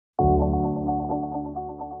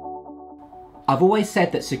I've always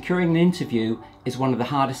said that securing an interview is one of the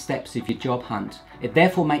hardest steps of your job hunt. It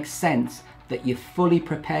therefore makes sense that you fully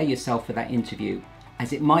prepare yourself for that interview,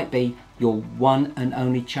 as it might be your one and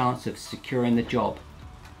only chance of securing the job.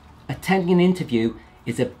 Attending an interview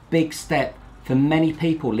is a big step for many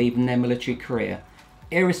people leaving their military career,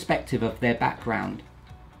 irrespective of their background.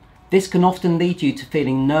 This can often lead you to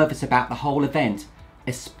feeling nervous about the whole event,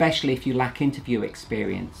 especially if you lack interview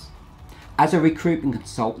experience. As a recruitment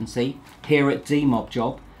consultancy here at Demob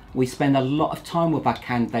Job, we spend a lot of time with our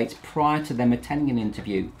candidates prior to them attending an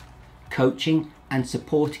interview, coaching and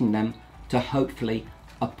supporting them to hopefully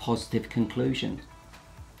a positive conclusion.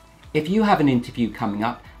 If you have an interview coming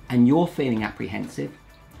up and you're feeling apprehensive,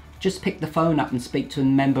 just pick the phone up and speak to a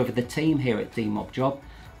member of the team here at Demob Job,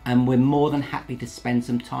 and we're more than happy to spend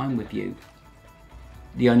some time with you.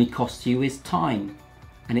 The only cost to you is time,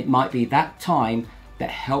 and it might be that time that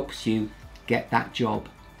helps you get that job.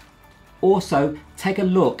 Also, take a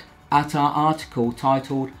look at our article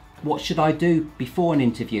titled "What Should I Do Before an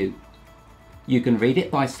Interview?" You can read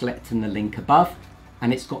it by selecting the link above,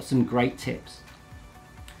 and it's got some great tips.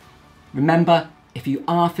 Remember, if you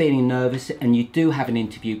are feeling nervous and you do have an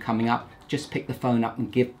interview coming up, just pick the phone up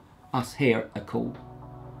and give us here a call.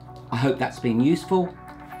 I hope that's been useful.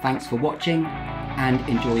 Thanks for watching and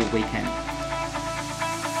enjoy your weekend.